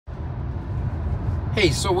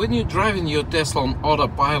Hey, so when you're driving your Tesla on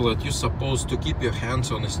autopilot, you're supposed to keep your hands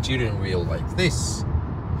on the steering wheel like this.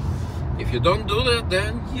 If you don't do that,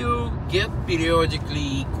 then you get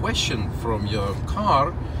periodically questioned from your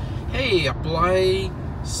car, hey, apply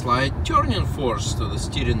slight turning force to the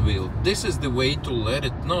steering wheel. This is the way to let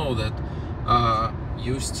it know that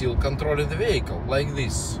you still controlling the vehicle, like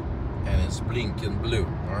this, and it's blinking blue.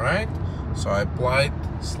 All right, so I applied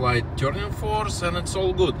slight turning force and it's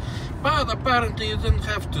all good. But apparently you don't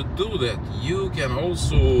have to do that. You can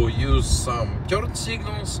also use some turn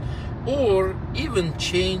signals or even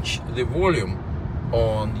change the volume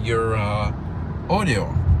on your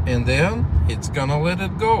audio, and then it's gonna let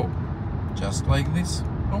it go just like this.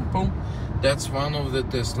 Boom, boom. That's one of the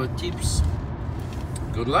Tesla tips.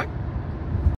 Good luck.